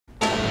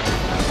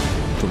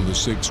From the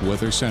 6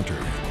 Weather Center,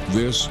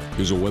 this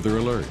is a weather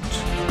alert.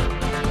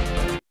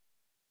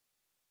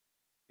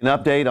 An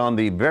update on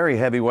the very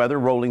heavy weather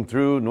rolling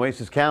through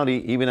Nueces County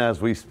even as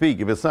we speak.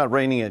 If it's not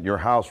raining at your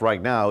house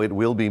right now, it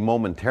will be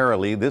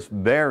momentarily. This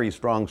very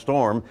strong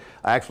storm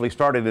actually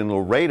started in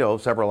Laredo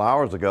several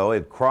hours ago.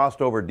 It crossed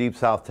over deep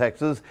South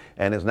Texas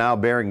and is now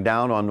bearing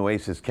down on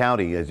Nueces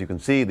County. As you can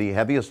see, the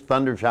heaviest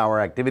thunder shower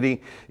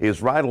activity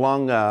is right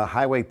along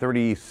Highway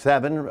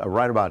 37.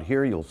 Right about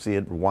here, you'll see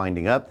it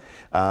winding up.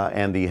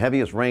 And the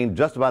heaviest rain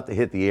just about to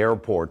hit the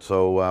airport.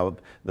 So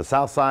the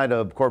south side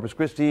of Corpus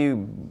Christi,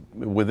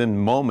 within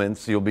moments,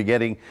 you'll be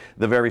getting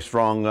the very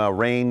strong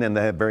rain and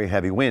the very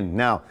heavy wind.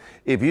 Now,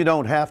 if you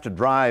don't have to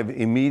drive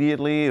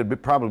immediately, it would be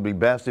probably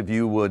best if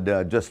you would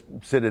just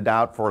sit it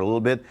out for a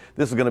little bit.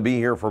 This is going to be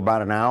here for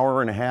about an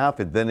hour and a half,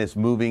 and then it's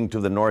moving to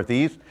the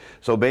northeast.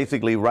 So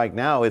basically right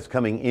now it's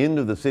coming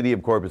into the city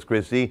of Corpus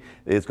Christi.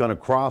 It's going to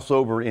cross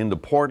over into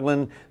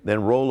Portland,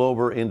 then roll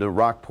over into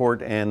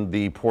Rockport and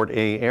the Port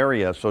A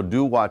area. So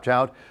do watch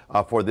out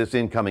for this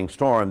incoming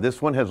storm.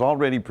 This one has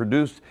already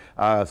produced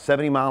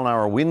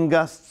 70-mile-an-hour wind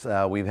gusts.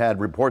 We've had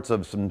reports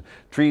of some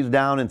trees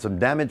down and some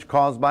damage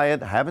caused by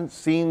it. Haven't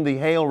seen the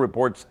hail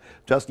reports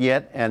just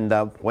yet, and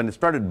when it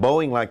started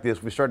bowing like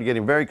this, we started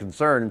getting very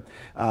concerned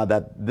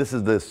that this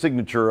is the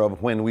signature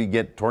of when we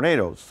get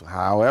tornadoes.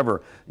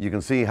 However, you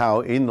can see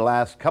how in the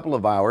last couple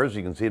of hours,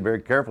 you can see it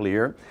very carefully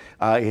here,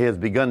 it has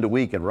begun to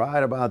weaken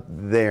right about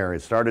there.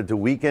 It started to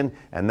weaken,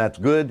 and that's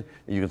good.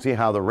 You can see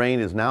how the rain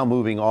is now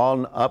moving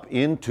on up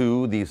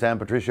into the San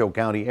Patricio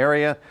County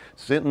area.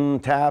 Sinton,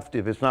 Taft,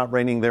 if it's not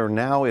raining there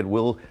now, it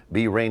will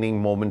be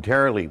raining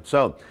momentarily.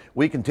 So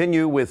we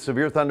continue with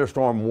severe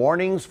thunderstorm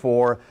warnings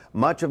for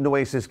much of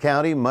Nueces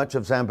County, much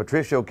of San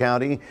Patricio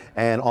County,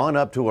 and on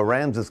up to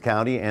Aransas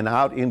County and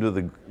out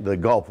into the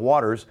Gulf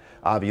waters,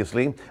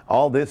 obviously.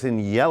 All this in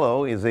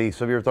yellow is a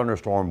severe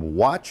thunderstorm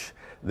watch.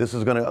 This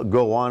is going to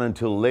go on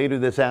until later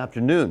this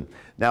afternoon.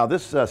 Now,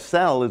 this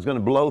cell is going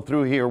to blow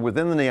through here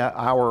within the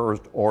hour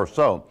or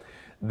so.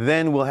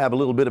 Then we'll have a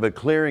little bit of a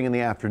clearing in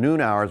the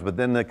afternoon hours, but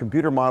then the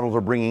computer models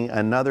are bringing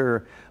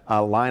another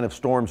line of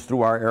storms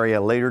through our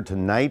area later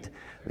tonight.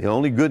 The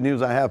only good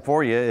news I have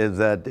for you is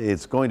that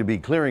it's going to be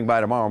clearing by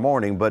tomorrow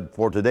morning, but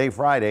for today,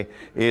 Friday,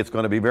 it's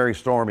going to be very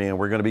stormy, and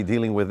we're going to be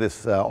dealing with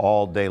this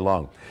all day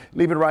long.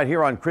 Leave it right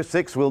here on Chris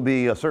 6. We'll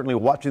be certainly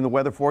watching the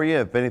weather for you.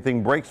 If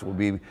anything breaks, we'll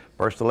be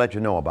first to let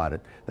you know about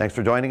it. Thanks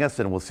for joining us,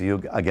 and we'll see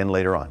you again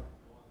later on.